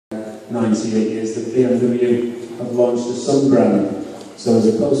98 years that BMW have launched a sub-brand. So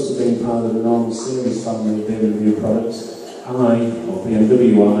as opposed to being part of the normal series family of BMW products, or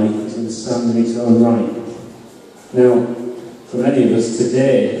BMW I, is going to stand in its own right. Now, for many of us,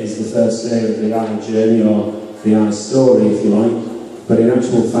 today is the first day of the I journey, or the I story, if you like. But in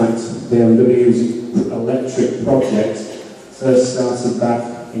actual fact, BMW's electric project first started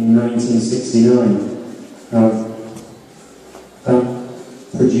back in 1969. Now, that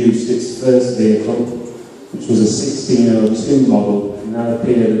produced its first vehicle, which was a 1602 model, and that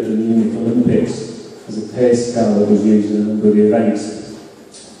appeared at the Munich Olympics as a pace car that was used in a number of events.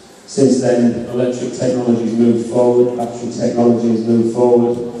 Since then, electric technology has moved forward, battery technology has moved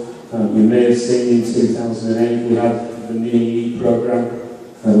forward. You may have seen in 2008 we had the Mini E programme.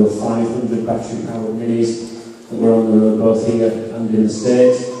 There were 500 battery-powered Minis that were on the road both here and in the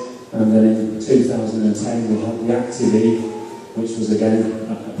States. And then in 2010 we had the Active E, which was again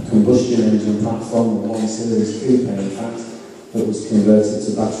a combustion engine platform, a 1 Series coupe in fact, that was converted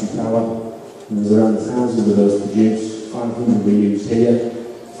to battery power. And there's around 1,000 of those produced, 500 were used here,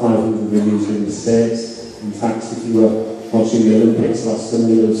 500 were used in the States. In fact, if you were watching the Olympics last summer,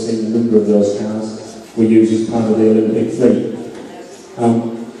 you'll have seen a number of those cars were used as part of the Olympic fleet.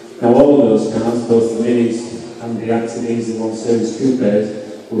 Now all of those cars, both the Minis and the Active E's and 1 Series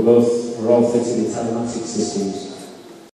coupes, were all fitted with telematic systems.